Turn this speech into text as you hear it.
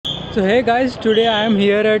So hey guys, today I am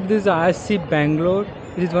here at this IISC Bangalore.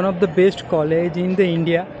 It is one of the best college in the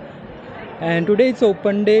India, and today it's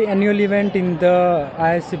open day annual event in the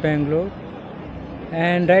IISC Bangalore.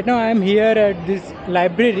 And right now I am here at this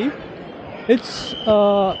library. It's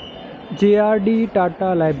JRD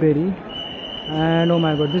Tata Library, and oh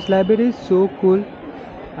my god, this library is so cool.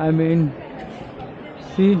 I mean,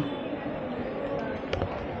 see.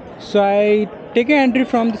 So I take an entry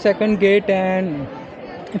from the second gate, and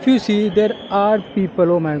if you see, there are people.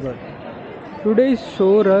 Oh my god, today is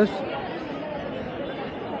so rush,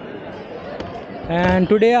 and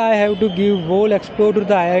today I have to give whole explore to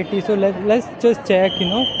the IIT. So let's just check,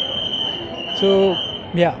 So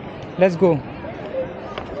yeah, let's go.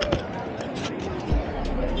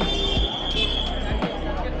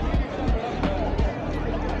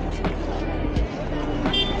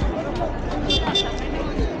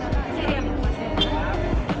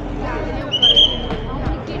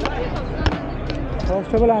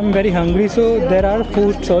 First of all, I'm very hungry, so there are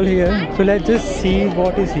food stall here. So let's just see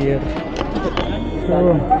what is here.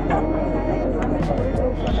 So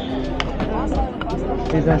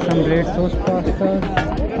these are some great sauce pastas,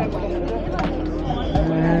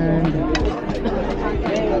 and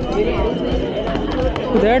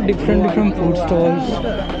so there are different food stalls.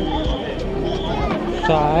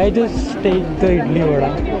 So I just take the idli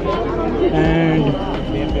vada, and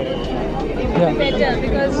yeah. Better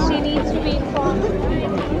because she needs to be informed.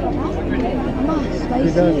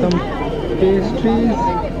 These are some pastries.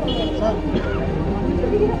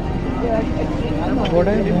 What I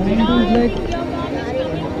want is like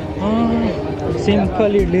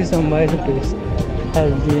simple idli sambar is the best,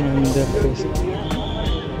 healthy and the best.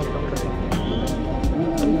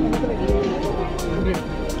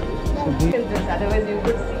 Otherwise, you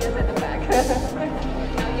could see us at the back.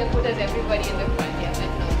 Now you put us everybody in the front. Yeah, but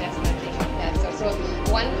no, that's nothing. That's also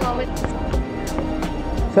one common.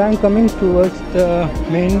 So I'm coming towards the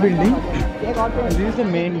main building. This is the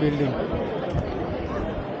main building,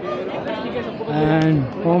 and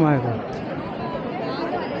oh my god.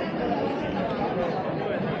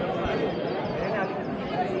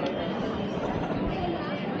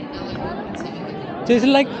 So it's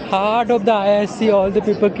like heart of the IISC. All the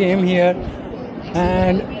people came here,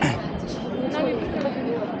 and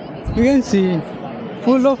you can see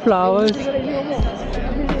full of flowers.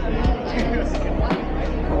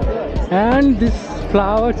 And this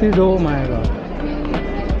flowers is, oh my god.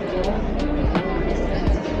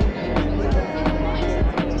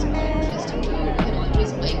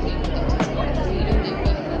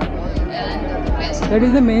 That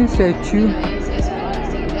is the main statue.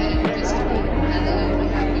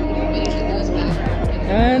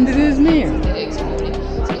 And this is me.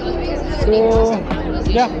 So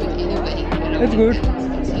yeah, it's good.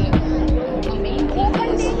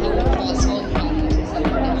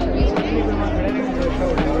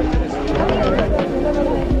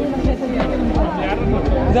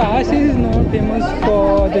 The IISC is not famous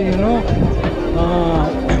for the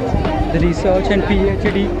the research and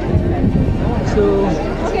PhD. So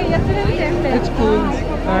it's cool,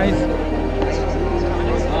 nice.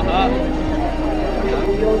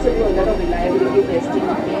 We also do a lot of reliability testing.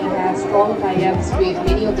 We have strong tie-ups with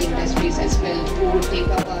many of the industries as well to take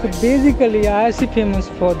up our... So basically, IISC famous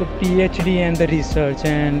for the PhD and the research,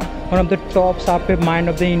 and one of the top software mind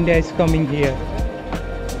of the India is coming here.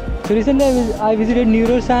 So recently I visited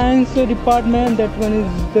neuroscience department. That one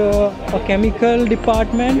is the chemical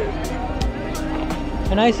department,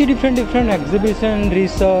 and I see different exhibition,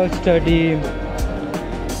 research, study.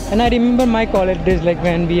 And I remember my college days, like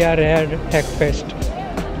when we are at Tech Fest.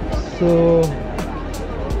 So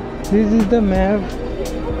this is the map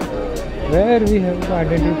where we have to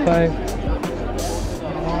identify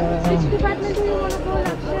Which department do you want to go,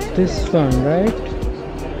 Lakshay? this one, right?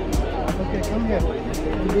 Okay, come here.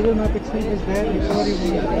 The Google Map exchange is there. Whichever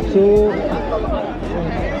you want. So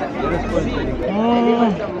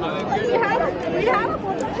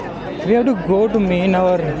we have to go to main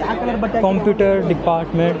our computer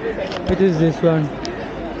department, which is this one.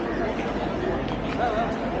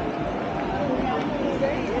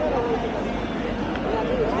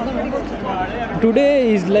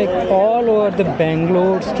 Today is like all over the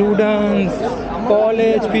Bangalore, students,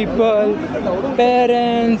 college people,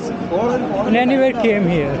 parents, and anywhere came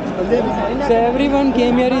here. So everyone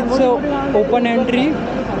came here. It's a open entry.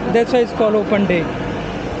 That's why it's called open day.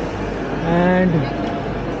 And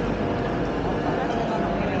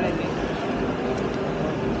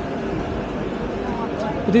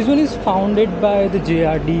this one is founded by the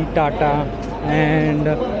JRD Tata, and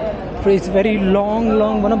it's very long,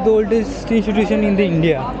 one of the oldest institution in the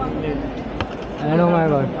India. And oh my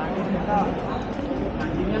god,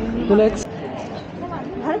 So let's.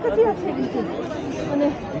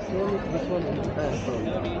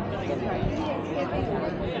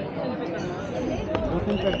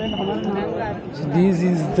 So this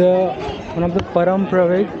is the one of the Param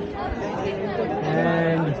Praveg,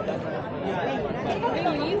 and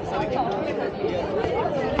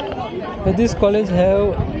this college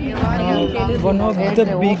have one of the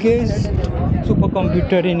biggest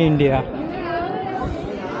supercomputer in India,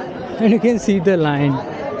 and you can see the line.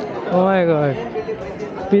 Oh my God,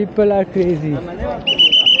 people are crazy.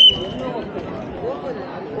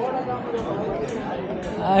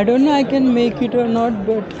 I don't know I can make it or not,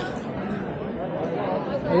 but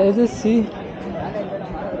let's just see.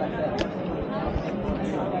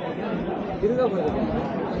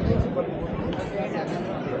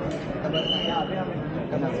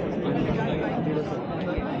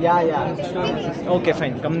 Yeah. Okay,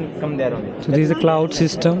 fine. Come there only. So this is a cloud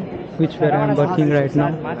system which where I am working right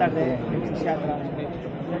now.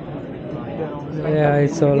 Yeah,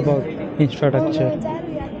 it's all about infrastructure.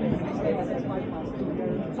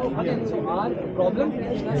 So our problem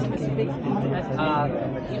is a specific, in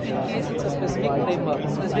case it's a specific framework,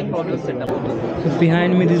 specific problem setup. So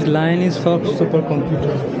behind me this line is for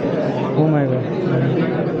supercomputer. Oh my God.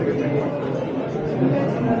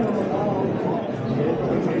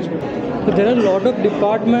 So there are a lot of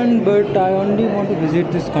departments, but I only want to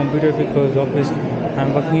visit this computer because obviously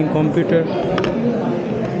I'm working in computer.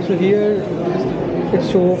 So here it's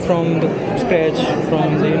show from the scratch,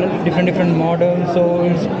 from the different models. So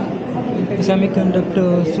it's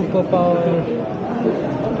semiconductor, superpower,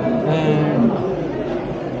 and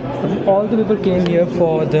all the people came here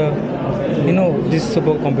for the this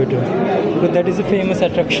supercomputer because that is a famous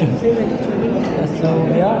attraction. So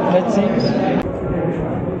yeah, let's see.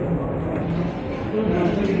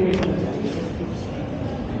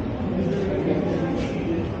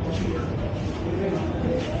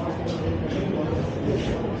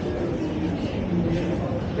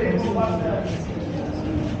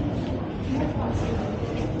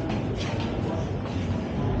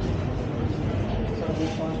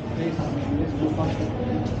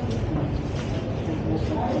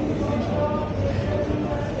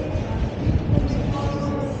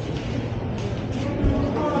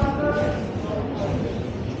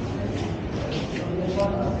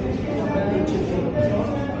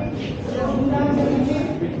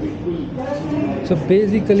 So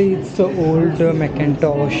basically it's the old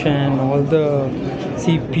Macintosh and all the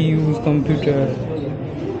CPUs, computer.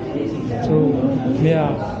 So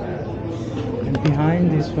yeah, and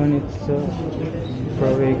behind this one it's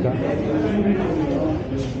pravega.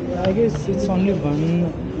 I guess it's only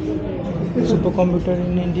one supercomputer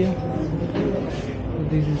in India.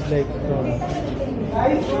 This is like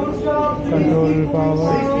control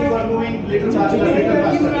power.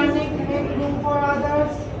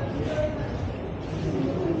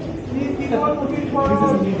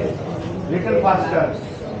 Little faster.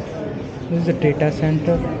 This is a data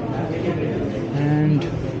center, and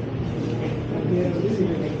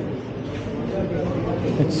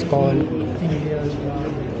it's called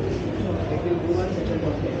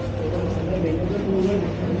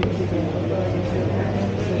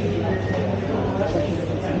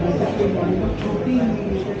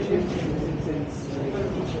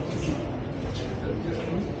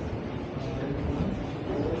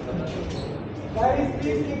Guys,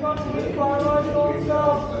 please keep on moving forward, don't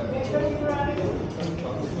stop. Make sure you run.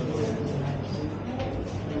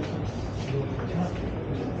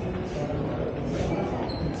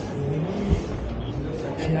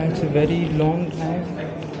 yeah, it's a very long drive.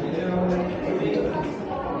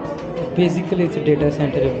 Basically it's a data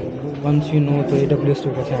center. Once you know the AWS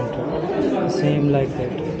data center, same like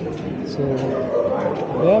that. So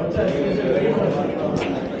yep.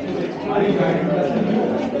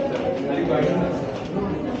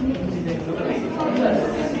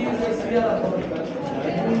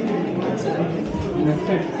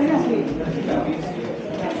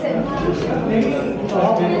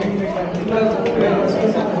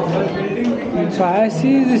 So IISC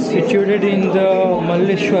is situated in the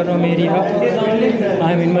Malleshwaram area.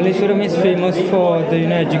 I mean, Malleshwaram is famous for the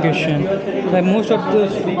education. Like most of the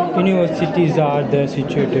universities are there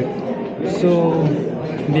situated. So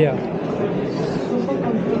yeah.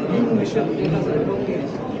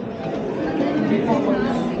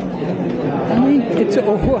 I mean, it's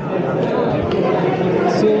over.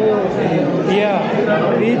 So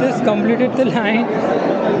yeah, we just completed the line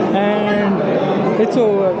and it's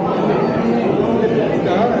over.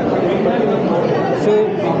 So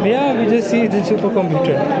yeah, we just see the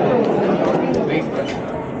supercomputer.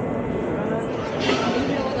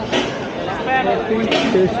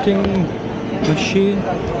 testing machine.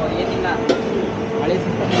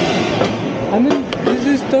 I mean, this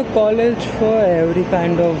is the college for every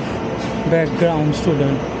kind of background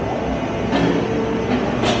student.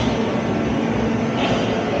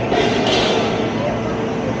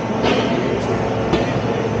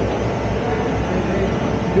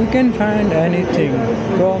 You can find anything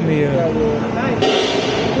from here.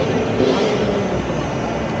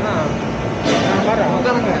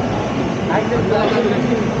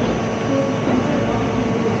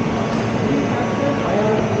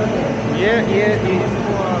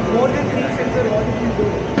 More than 3 sensor, what did you do?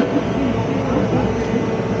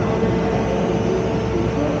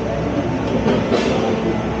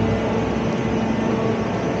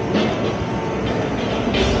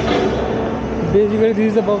 Basically, this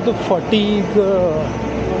is about the fatigue.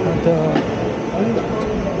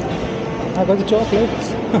 I got the chocolates.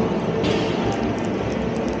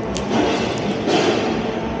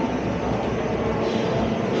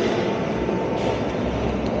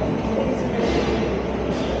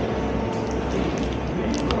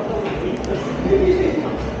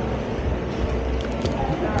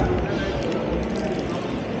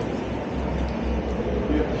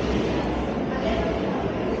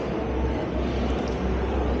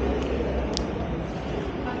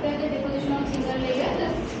 After the deposition of single layer,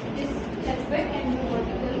 this steps back and move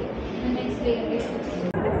vertically. The next layer is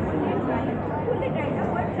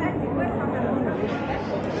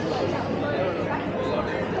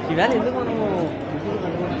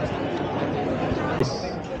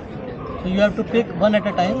So you have to pick one at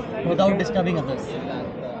a time without disturbing others.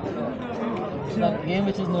 It's a game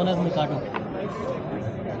which is known as Mikado.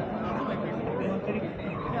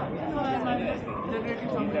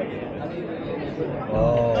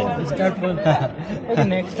 Oh. Start one. Okay,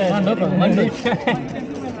 next time. No problem. One day.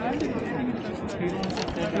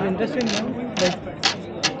 Interesting, man. Like,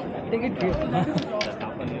 take it here.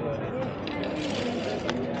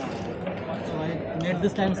 So I made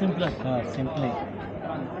this time simpler. Simply.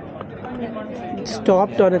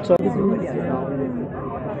 Stopped on its own.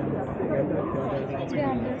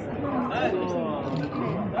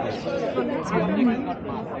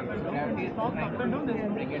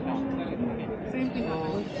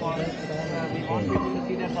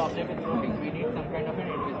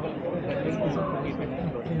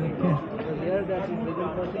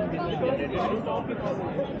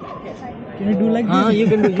 Can you do like this? You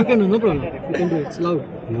can do, no problem. You can do it, it's loud.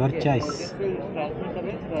 Your choice.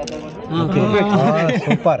 Okay.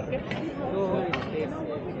 Super.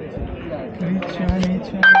 Which one?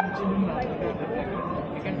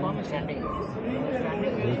 You can form a standing.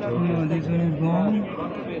 No, this one is gone.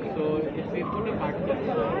 So if we put a particle,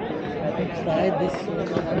 try this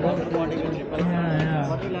what it will repel. Yeah.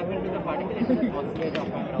 What will happen to the particle? It will oscillate up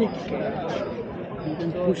and down. You can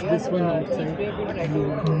push this one outside.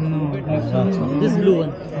 No, This blue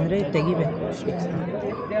one. Andre, tegi pe.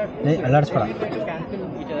 Hey, alerts They pala. try to cancel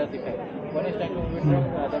each other's effect. One is trying to move it from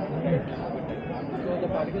the other. So the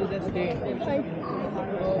particles just stay in position.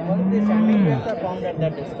 So once the standing waves are formed at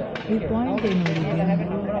that distance, You point in we have a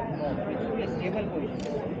number of nodes which will be stable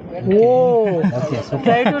position. Whoa! Okay, super.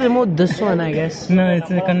 Try to remove this one, I guess. No, it's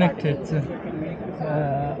connected.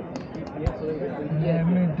 Let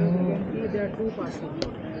me do There are two parts.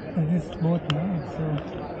 this both now. So.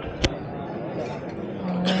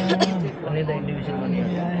 Only the individual one.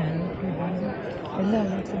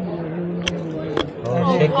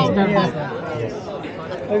 Oh, shaking. Yes.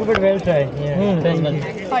 Okay, but well tried. Yeah. Thank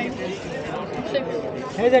you. 5,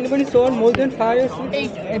 6, Has anybody sold more than 5 or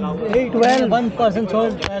 6? 8. 12. One person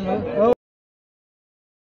sold 12. Oh.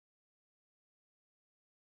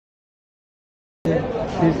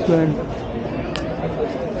 This one.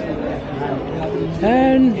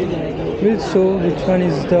 And we'll show which one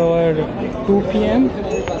is the 2 p.m.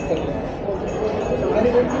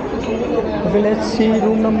 Okay, let's see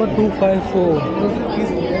room number 254.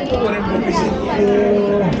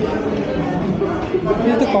 This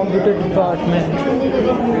is the computer department.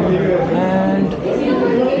 And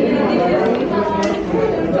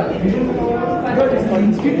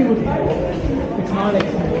institute. It's not like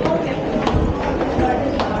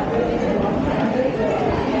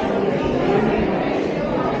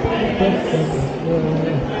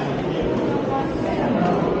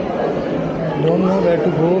don't know where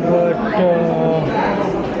to go, but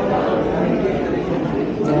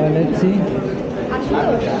let's see.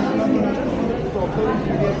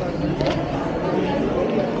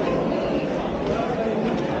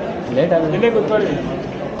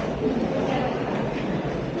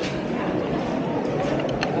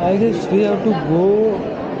 I guess we have to go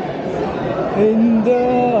in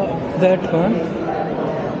that one.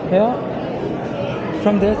 Yeah.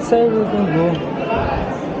 From that side we can go.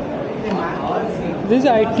 This is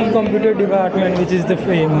IT computer department, which is the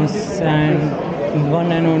famous and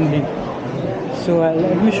one and only. So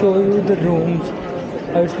let me show you the rooms,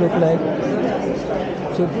 how it look like.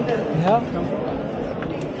 So yeah,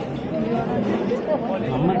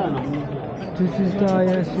 this is the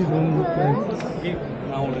IISC room look like.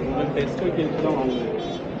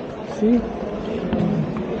 See?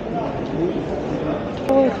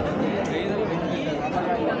 Oh.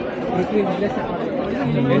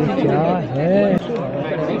 क्या है?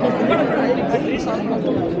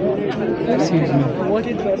 Excuse me.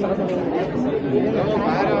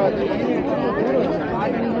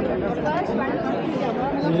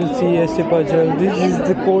 You will see IISC puzzle. This is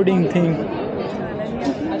the coding thing,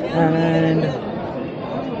 and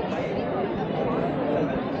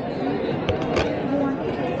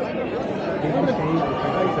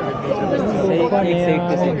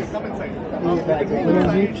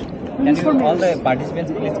Can you, all the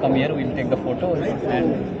participants, please come here. We'll take the photo.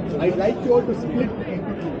 And I'd like you all to split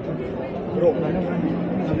into row.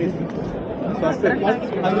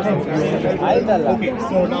 Okay,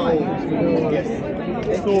 so now, yes.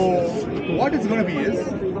 So what it's going to be is,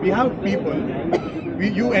 we have people,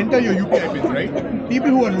 you enter your UPI pins, right? People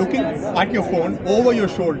who are looking at your phone over your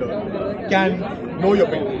shoulder can know your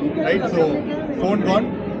pin, right? So phone gone,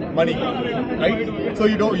 money gone, right? So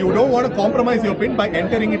you don't want to compromise your pin by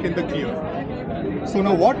entering it in the clear. So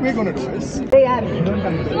now what we're going to do is,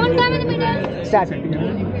 Don't come in the middle. Start.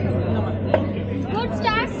 Good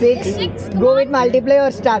start. Six. Go with multiply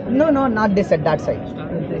or start. No, not this side, that side.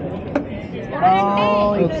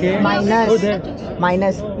 Oh, okay. minus. Oh, there.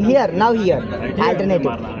 Minus. Here, now here.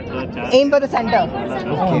 Alternative. Aim for the center.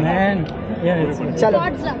 Oh man, yeah. It's, Chalo.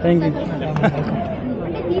 thank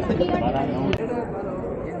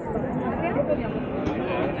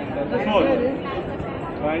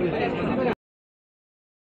you.